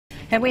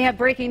And we have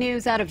breaking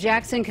news out of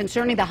Jackson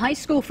concerning the high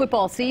school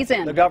football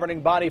season. The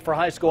governing body for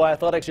high school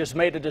athletics just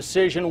made a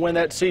decision when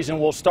that season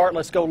will start.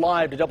 Let's go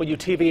live to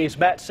WTVA's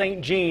Matt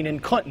St. Jean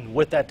in Clinton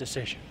with that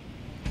decision.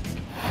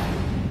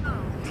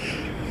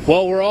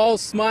 Well, we're all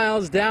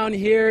smiles down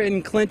here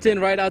in Clinton,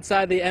 right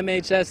outside the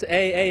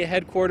MHSAA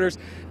headquarters,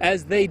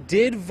 as they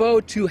did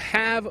vote to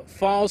have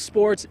fall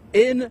sports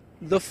in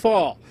the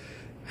fall.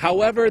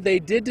 However, they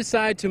did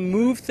decide to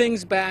move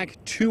things back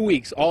 2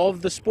 weeks, all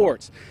of the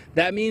sports.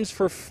 That means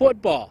for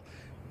football,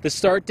 the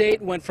start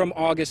date went from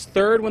August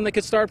 3rd, when they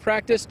could start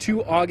practice,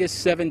 to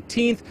August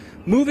 17th,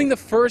 moving the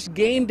first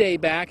game day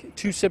back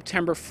to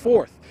September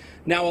 4th.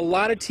 Now, a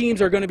lot of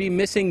teams are going to be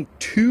missing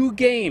 2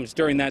 games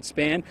during that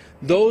span.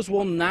 Those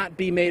will not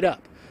be made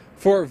up.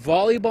 For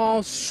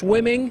volleyball,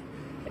 swimming,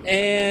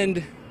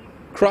 and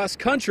cross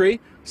country,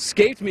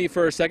 escaped me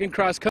for a second,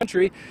 cross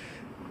country,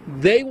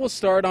 they will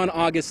start on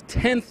August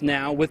 10th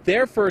now, with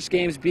their first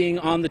games being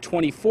on the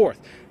 24th.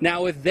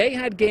 Now, if they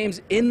had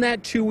games in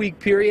that 2-week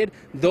period,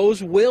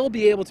 those will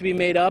be able to be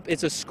made up.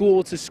 It's a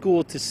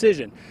school-to-school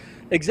decision.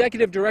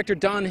 Executive Director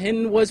Don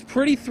Hinton was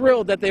pretty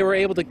thrilled that they were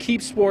able to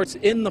keep sports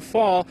in the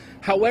fall.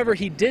 However,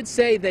 he did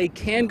say they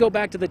can go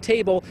back to the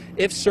table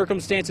if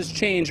circumstances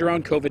change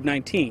around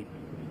COVID-19.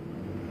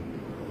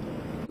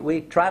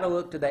 We try to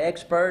look to the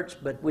experts,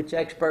 but which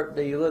expert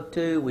do you look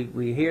to?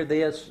 We hear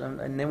this,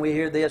 and then we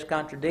hear this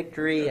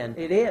contradictory, and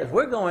it is.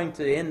 We're going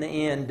to, in the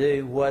end,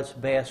 do what's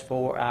best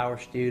for our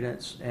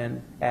students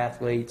and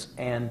athletes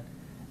and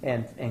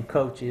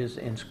coaches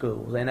in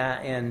schools. And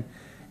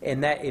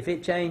that if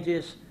it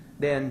changes,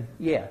 then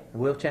yeah,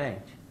 we'll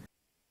change.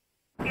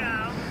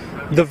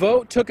 The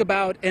vote took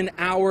about an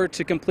hour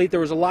to complete. There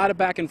was a lot of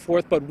back and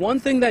forth, but one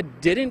thing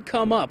that didn't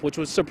come up, which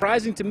was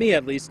surprising to me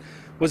at least,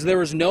 was there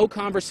was no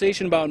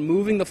conversation about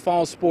moving the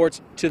fall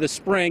sports to the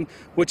spring,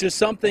 which is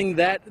something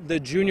that the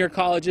junior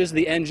colleges,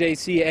 the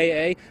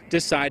MHSAA,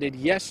 decided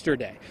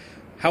yesterday.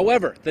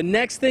 However, the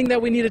next thing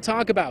that we need to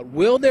talk about,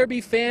 will there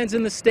be fans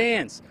in the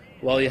stands?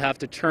 Well, you have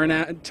to turn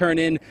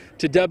in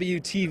to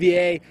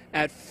WTVA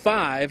at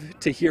 5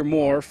 to hear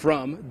more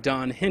from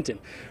Don Hinton.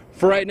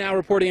 For right now,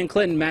 reporting in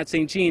Clinton, Matt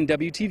St. Jean,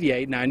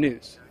 WTVA 9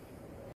 News.